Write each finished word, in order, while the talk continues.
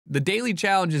The daily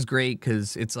challenge is great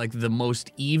because it's like the most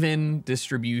even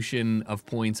distribution of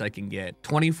points I can get.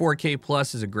 24K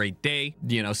plus is a great day.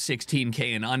 You know,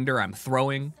 16K and under, I'm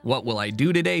throwing. What will I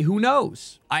do today? Who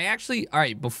knows? I actually, all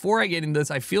right, before I get into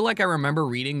this, I feel like I remember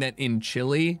reading that in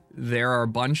Chile, there are a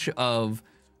bunch of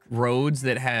roads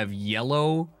that have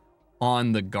yellow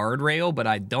on the guardrail, but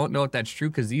I don't know if that's true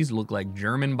because these look like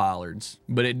German bollards,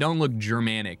 but it don't look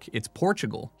Germanic. It's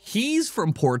Portugal. He's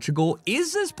from Portugal.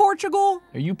 Is this Portugal?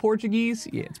 Are you Portuguese?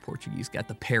 Yeah, it's Portuguese. Got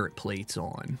the parrot plates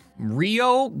on.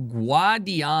 Rio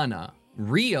Guadiana.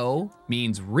 Rio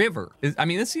means river. I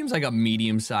mean, this seems like a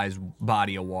medium-sized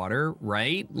body of water,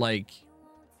 right? Like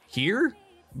here?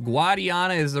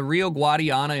 Guadiana, is the Rio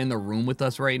Guadiana in the room with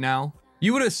us right now?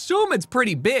 You would assume it's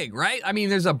pretty big, right? I mean,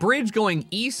 there's a bridge going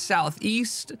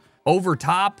east-southeast over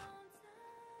top.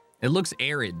 It looks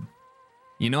arid.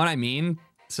 You know what I mean?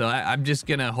 So I'm just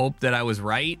gonna hope that I was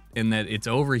right and that it's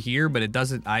over here, but it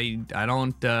doesn't, I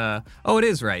don't, oh, it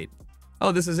is right.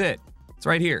 Oh, this is it. It's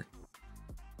right here.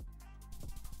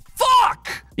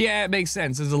 Fuck! Yeah, it makes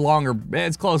sense. It's a longer,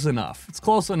 it's close enough. It's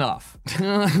close enough.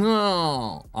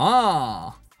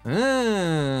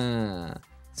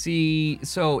 See,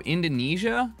 so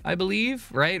Indonesia, I believe,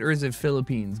 right? Or is it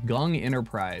Philippines? Gung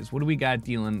Enterprise. What do we got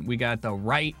dealing? We got the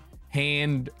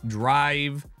right-hand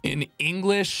drive in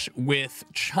English with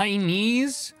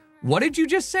Chinese. What did you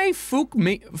just say?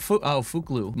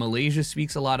 Fuklu. Malaysia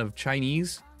speaks a lot of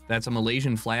Chinese. That's a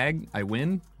Malaysian flag. I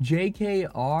win.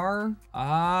 JKR.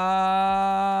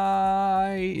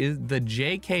 Is the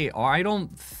JKR. I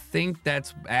don't think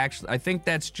that's actually, I think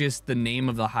that's just the name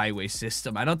of the highway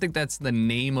system. I don't think that's the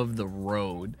name of the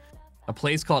road. A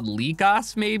place called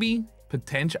Likas, maybe?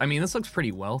 Potential. I mean, this looks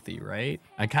pretty wealthy, right?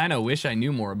 I kind of wish I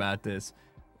knew more about this.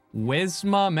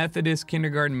 Wesma Methodist,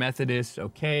 Kindergarten Methodist.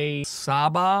 Okay.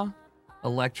 Sabah.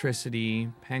 Electricity,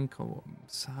 Penco,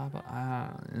 Saba, I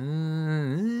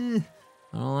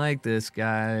don't like this,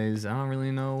 guys. I don't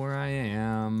really know where I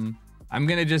am. I'm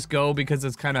gonna just go because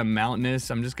it's kind of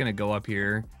mountainous. I'm just gonna go up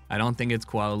here. I don't think it's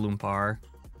Kuala Lumpur,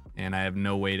 and I have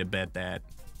no way to bet that.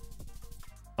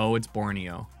 Oh, it's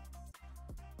Borneo.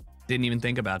 Didn't even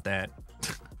think about that.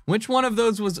 Which one of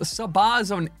those was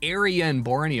Sabah's own area in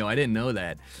Borneo? I didn't know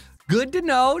that. Good to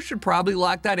know, should probably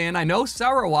lock that in. I know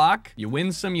Sarawak, you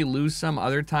win some, you lose some.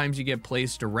 Other times you get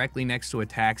placed directly next to a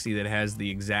taxi that has the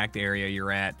exact area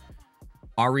you're at.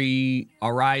 Arijan.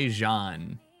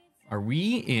 Are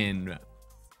we in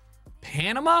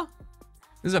Panama?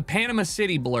 This is a Panama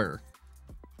City blur.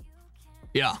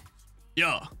 Yeah,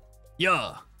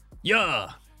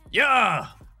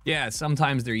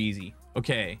 sometimes they're easy.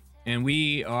 Okay. And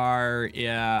we are,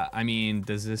 yeah, I mean,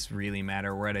 does this really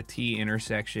matter? We're at a T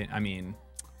intersection. I mean,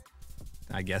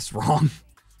 I guess wrong.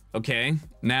 Okay,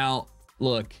 now,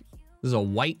 look, this is a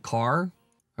white car.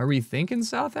 Are we thinking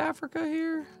South Africa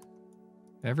here?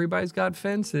 Everybody's got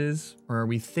fences. Or are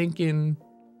we thinking,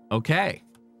 okay.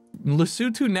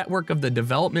 Lesotho Network of the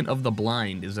Development of the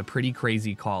Blind is a pretty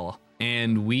crazy call.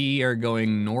 And we are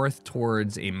going north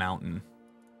towards a mountain.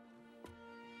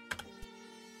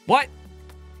 What?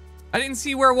 I didn't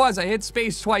see where it was. I hit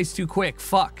space twice too quick.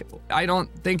 Fuck. I don't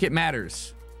think it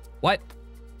matters. What?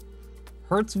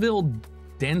 Hertzville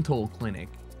Dental Clinic.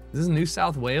 This is New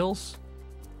South Wales?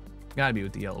 Gotta be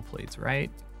with the yellow plates,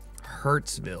 right?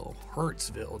 Hertzville.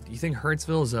 Hertzville. Do you think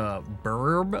Hertzville is a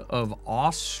burb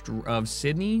of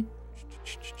Sydney?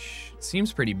 It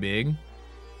seems pretty big.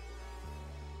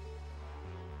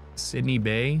 Sydney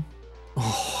Bay.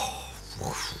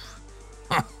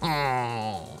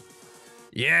 Oh.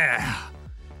 Yeah.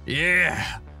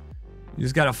 Yeah. You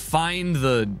just gotta find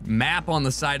the map on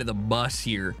the side of the bus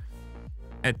here.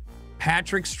 At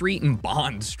Patrick Street and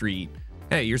Bond Street.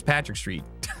 Hey, here's Patrick Street.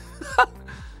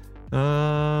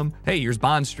 Hey, here's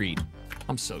Bond Street.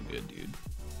 I'm so good, dude.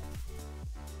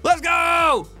 Let's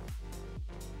go!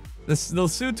 The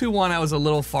Lesotho one I was a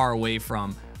little far away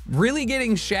from. Really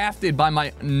getting shafted by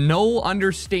my no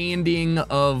understanding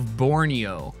of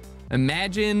Borneo.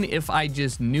 Imagine if I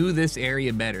just knew this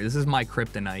area better. This is my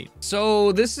kryptonite.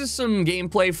 So this is some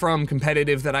gameplay from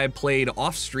competitive that I played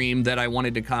off stream that I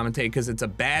wanted to commentate because it's a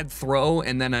bad throw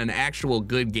and then an actual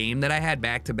good game that I had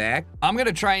back to back. I'm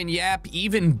gonna try and yap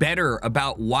even better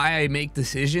about why I make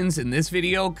decisions in this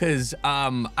video because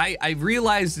I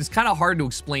realized it's kind of hard to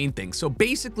explain things. So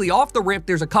basically off the rip,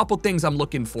 there's a couple things I'm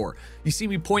looking for. You see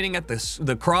me pointing at the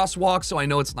crosswalk, so I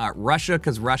know it's not Russia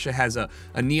because Russia has a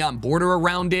neon border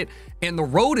around it. And the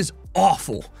road is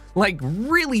awful, like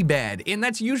really bad. And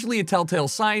that's usually a telltale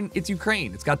sign it's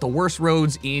Ukraine. It's got the worst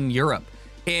roads in Europe.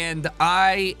 And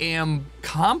I am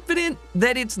confident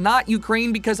that it's not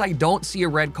Ukraine because I don't see a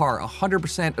red car.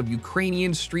 100% of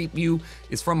Ukrainian street view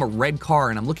is from a red car.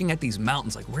 And I'm looking at these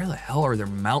mountains like, where the hell are there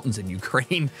mountains in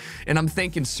Ukraine? And I'm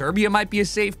thinking Serbia might be a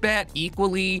safe bet.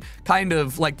 Equally, kind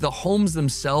of like the homes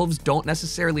themselves don't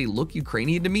necessarily look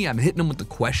Ukrainian to me. I'm hitting them with the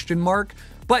question mark.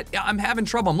 But I'm having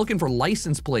trouble. I'm looking for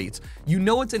license plates. You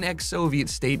know it's an ex-Soviet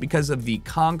state because of the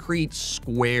concrete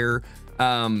square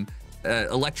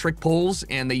electric poles,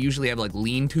 and they usually have like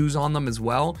lean-tos on them as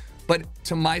well. But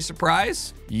to my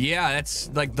surprise, yeah,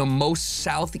 that's like the most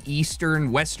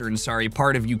southeastern, western, sorry,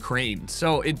 part of Ukraine.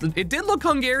 So it did look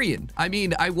Hungarian. I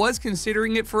mean, I was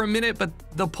considering it for a minute, but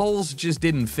the poles just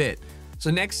didn't fit.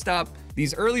 So next up,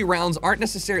 these early rounds aren't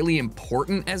necessarily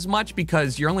important as much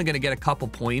because you're only going to get a couple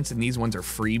points, and these ones are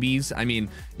freebies. I mean,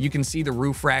 you can see the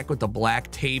roof rack with the black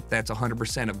tape. That's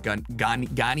 100% of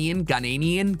Ghanaian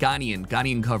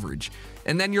coverage.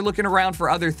 And then you're looking around for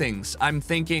other things. I'm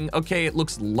thinking, okay, it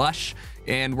looks lush,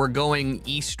 and we're going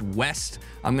east-west.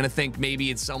 I'm going to think maybe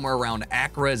it's somewhere around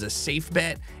Accra as a safe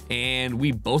bet, and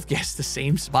we both guessed the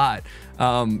same spot.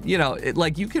 You know,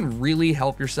 like you can really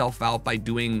help yourself out by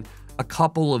doing a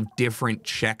couple of different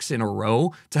checks in a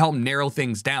row to help narrow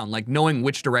things down. Like knowing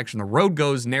which direction the road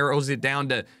goes narrows it down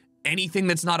to anything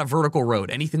that's not a vertical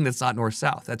road, anything that's not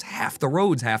north-south. That's half the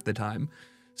roads half the time.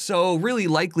 So really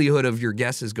likelihood of your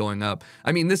guesses going up.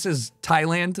 I mean, this is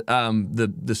Thailand.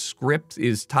 The script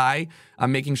is Thai.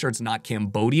 I'm making sure it's not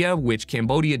Cambodia, which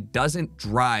Cambodia doesn't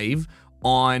drive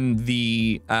on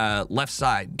the left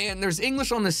side. And there's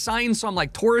English on the sign, so I'm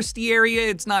like, touristy area,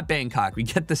 it's not Bangkok. We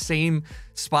get the same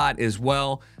spot as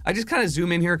well. I just kind of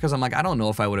zoom in here because I'm like, I don't know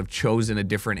if I would have chosen a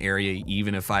different area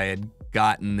even if I had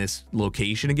gotten this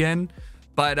location again.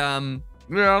 But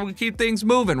you know, we keep things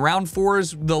moving. Round 4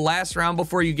 is the last round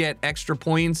before you get extra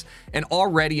points. And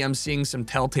already I'm seeing some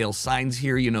telltale signs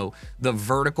here. You know, the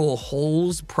vertical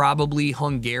holes, probably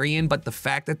Hungarian, but the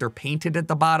fact that they're painted at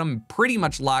the bottom pretty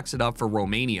much locks it up for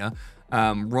Romania.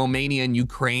 Romania and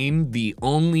Ukraine, the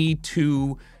only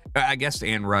two, I guess,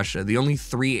 and Russia, the only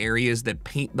 3 areas that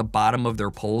paint the bottom of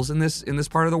their poles in this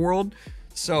part of the world.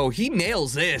 So he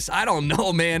nails this. I don't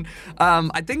know, man.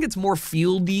 I think it's more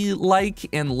fieldy-like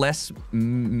and less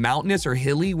mountainous or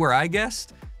hilly where I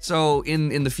guessed. So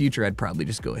in the future, I'd probably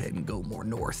just go ahead and go more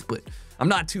north, but I'm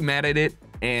not too mad at it.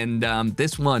 And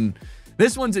this one's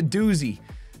a doozy.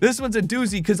 This one's a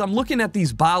doozy because I'm looking at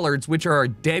these bollards, which are a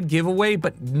dead giveaway,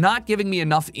 but not giving me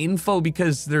enough info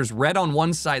because there's red on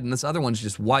one side and this other one's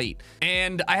just white.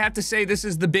 And I have to say, this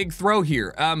is the big throw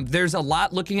here. There's a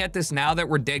lot looking at this now that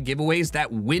were dead giveaways.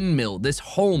 That windmill, this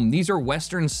home, these are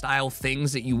Western style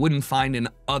things that you wouldn't find in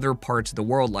other parts of the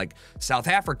world like South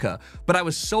Africa. But I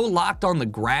was so locked on the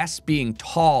grass being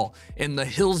tall and the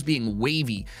hills being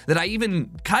wavy that I even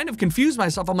kind of confused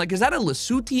myself. I'm like, is that a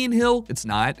Lesothian hill? It's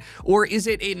not. Or is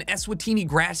it an Eswatini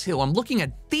grass hill? I'm looking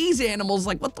at these animals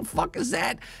like, what the fuck is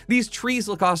that? These trees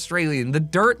look Australian. The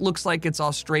dirt looks like it's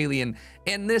Australian.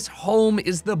 And this home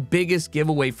is the biggest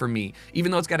giveaway for me.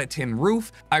 Even though it's got a tin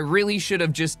roof, I really should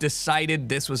have just decided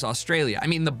this was Australia. I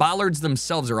mean, the bollards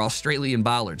themselves are Australian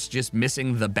bollards, just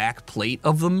missing the back plate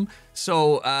of them.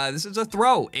 So this is a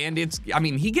throw, and I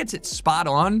mean, he gets it spot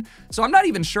on. So I'm not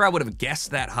even sure I would have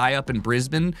guessed that high up in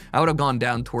Brisbane. I would have gone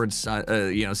down towards,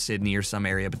 you know, Sydney or some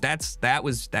area, but that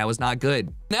was not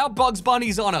good. Now Bugs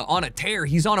Bunny's on a tear.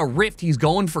 He's on a rift. He's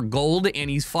going for gold, and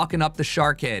he's fucking up the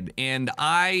shark head. And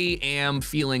I am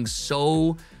feeling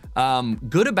so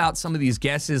good about some of these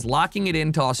guesses, locking it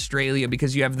into Australia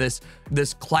because you have this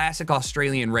classic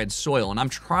Australian red soil, and I'm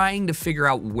trying to figure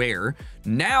out where.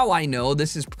 Now I know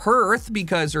this is Perth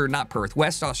because, or not Perth,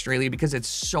 West Australia, because it's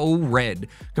so red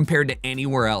compared to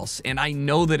anywhere else. And I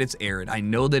know that it's arid. I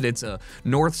know that it's a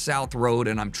north-south road,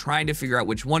 and I'm trying to figure out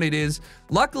which one it is.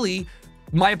 Luckily,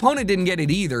 my opponent didn't get it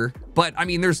either, but I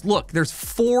mean, there's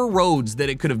 4 roads that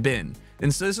it could have been.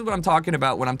 And so this is what I'm talking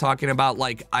about when I'm talking about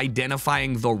like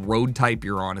identifying the road type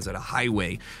you're on. Is it a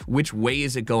highway? Which way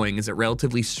is it going? Is it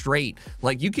relatively straight?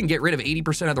 Like you can get rid of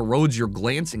 80% of the roads you're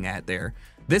glancing at there.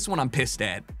 This one I'm pissed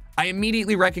at. I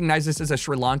immediately recognize this as a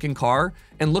Sri Lankan car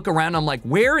and look around. I'm like,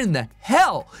 where in the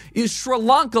hell is Sri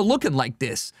Lanka looking like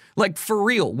this? Like for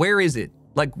real, where is it?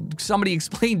 Like somebody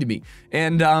explained to me.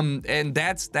 And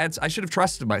that's, I should have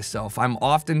trusted myself. I'm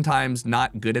oftentimes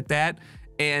not good at that.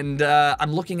 And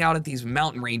I'm looking out at these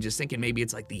mountain ranges thinking maybe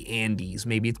it's like the Andes,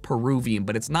 maybe it's Peruvian,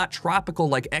 but it's not tropical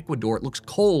like Ecuador. It looks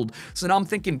cold. So now I'm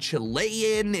thinking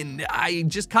Chilean, and I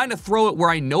just kind of throw it where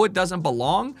I know it doesn't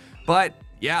belong. But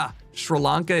yeah, Sri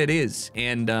Lanka it is.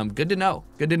 And good to know.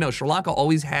 Good to know. Sri Lanka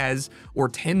always has, or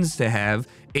tends to have,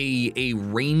 a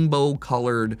rainbow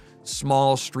colored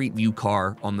small street view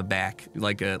car on the back,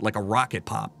 like a rocket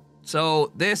pop.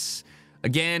 So this,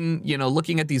 again, you know,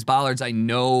 looking at these bollards, I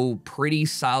know pretty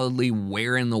solidly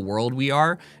where in the world we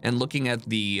are. And looking at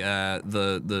the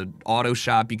auto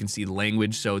shop, you can see the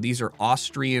language. So these are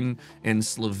Austrian and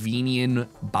Slovenian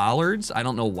bollards. I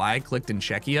don't know why I clicked in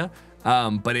Czechia,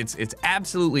 but it's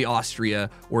absolutely Austria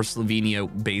or Slovenia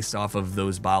based off of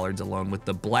those bollards alone, with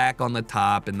the black on the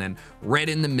top and then red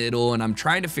in the middle. And I'm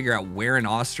trying to figure out where in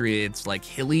Austria it's like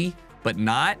hilly, but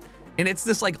not. And it's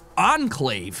this like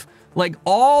enclave, like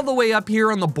all the way up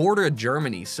here on the border of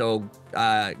Germany. So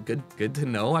good to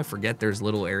know. I forget there's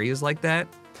little areas like that.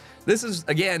 This is,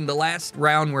 again, the last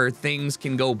round where things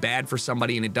can go bad for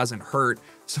somebody and it doesn't hurt.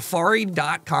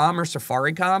 Safari.com or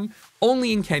Safaricom,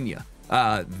 only in Kenya.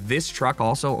 This truck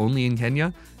also only in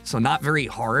Kenya. So not very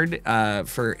hard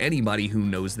for anybody who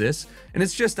knows this. And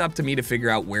it's just up to me to figure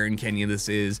out where in Kenya this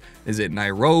is. Is it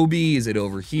Nairobi? Is it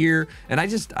over here? And I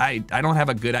don't have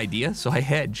a good idea, so I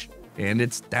hedge. And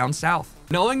it's down south.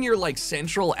 Knowing your like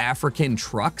Central African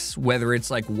trucks, whether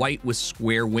it's like white with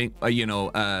square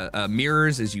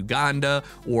mirrors as Uganda,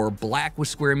 or black with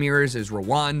square mirrors as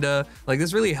Rwanda, like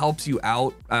this really helps you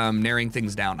out narrowing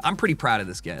things down. I'm pretty proud of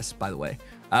this guess, by the way.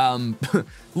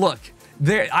 Look,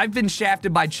 I've been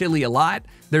shafted by Chile a lot.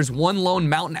 There's one lone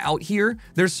mountain out here.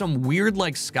 There's some weird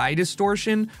like sky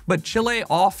distortion, but Chile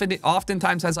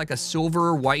oftentimes has like a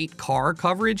silver white car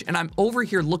coverage. And I'm over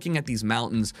here looking at these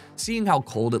mountains, seeing how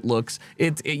cold it looks.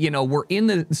 You know, we're in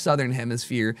the southern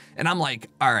hemisphere, and I'm like,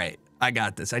 all right, I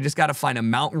got this. I just got to find a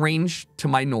mountain range to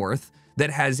my north that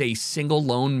has a single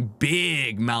lone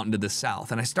big mountain to the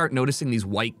south. And I start noticing these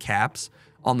white caps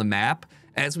on the map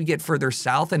as we get further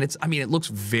south, and it looks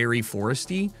very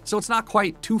foresty, so it's not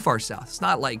quite too far south. It's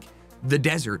not like the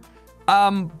desert,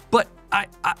 but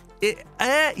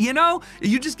you know,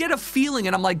 you just get a feeling,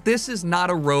 and I'm like, this is not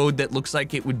a road that looks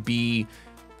like it would be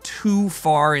too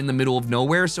far in the middle of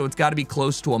nowhere, so it's got to be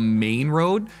close to a main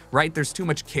road, right? There's too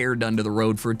much care done to the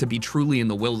road for it to be truly in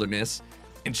the wilderness.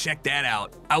 And check that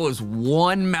out. I was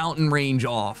one mountain range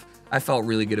off. I felt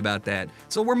really good about that.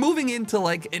 So we're moving into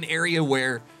like an area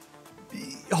where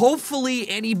hopefully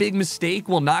any big mistake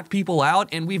will knock people out,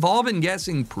 and we've all been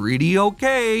guessing pretty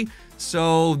okay.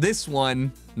 So this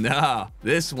one,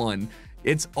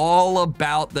 it's all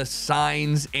about the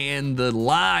signs and the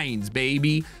lines,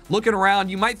 baby. Looking around,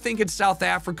 you might think it's South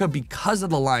Africa because of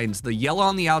the lines, the yellow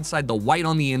on the outside, the white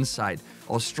on the inside.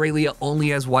 Australia only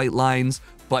has white lines,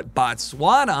 but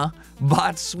Botswana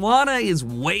is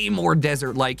way more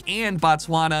desert-like, and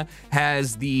Botswana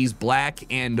has these black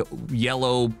and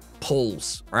yellow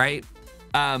poles, right?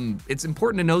 It's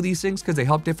important to know these things because they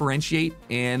help differentiate.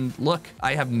 And look,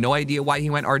 I have no idea why he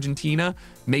went Argentina.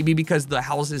 Maybe because the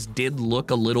houses did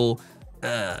look a little,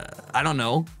 I don't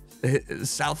know,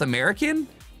 South American,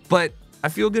 but I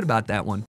feel good about that one.